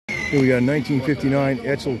Here we got a 1959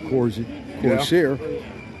 Edsel Corsair.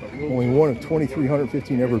 Only one of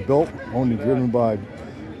 2,315 ever built. Owned and driven by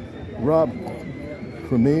Rob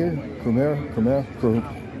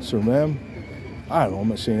Sermam. I don't know, I'm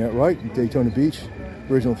not saying that right. Daytona Beach,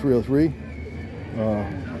 original 303.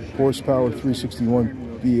 Horsepower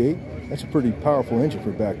 361 V8. That's a pretty powerful engine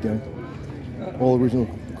for back then. All original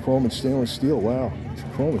chrome and stainless steel. Wow, this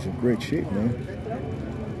chrome is in great shape, man.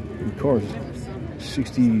 The car is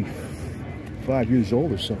 65 years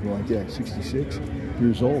old or something like that. 66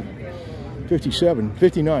 years old. 57,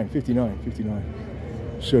 59.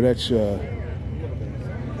 So that's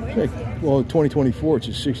well, 2024. It's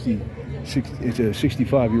a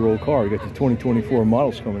 65-year-old car. You got the 2024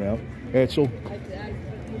 models coming out. Edsel.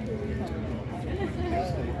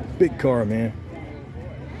 Big car, man.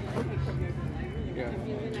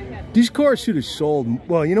 These cars should have sold.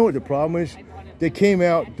 Well, you know what the problem is? They came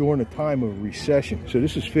out during a time of recession. So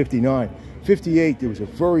this is 59. 58, 1958, there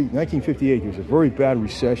was a very bad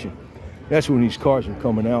recession. That's when these cars were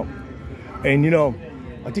coming out. And, you know,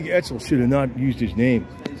 I think Edsel should have not used his name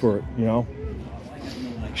for it, you know.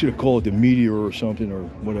 Should have called it the Meteor or something or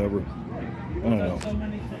whatever. I don't know.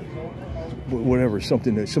 Whatever,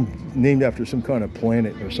 something that's named after some kind of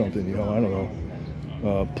planet or something, you know. I don't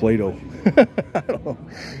know. Plato. I don't know.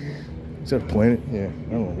 Is that a planet? Yeah, I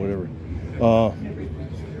don't know, whatever.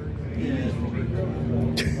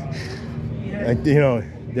 You know,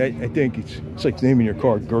 I think it's like naming your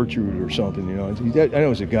car Gertrude or something, you know. I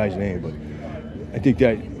know it's a guy's name, but I think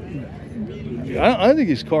that I think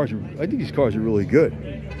these cars are really good,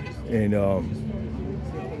 and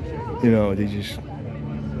you know,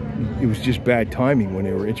 it was just bad timing when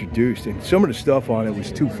they were introduced, and some of the stuff on it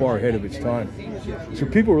was too far ahead of its time. So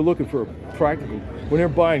people were looking for a practical. When they're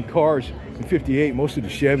buying cars in ¡58, most of the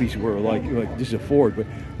Chevys were like this is a Ford, but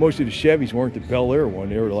most of the Chevys weren't the Bel Air one.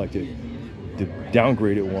 They were like the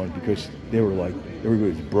downgraded one, because they were like,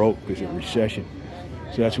 everybody was broke because of recession.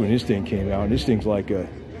 So that's when this thing came out, and this thing's like a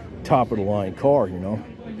top of the line car, you know.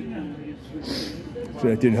 So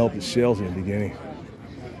that didn't help the sales in the beginning.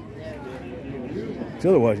 So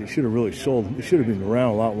otherwise, it should have really sold. It should have been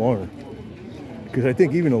around a lot longer, because I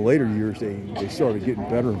think even in the later years they started getting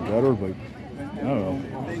better and better. But I don't know.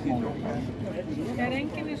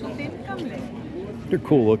 They're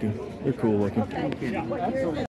cool looking.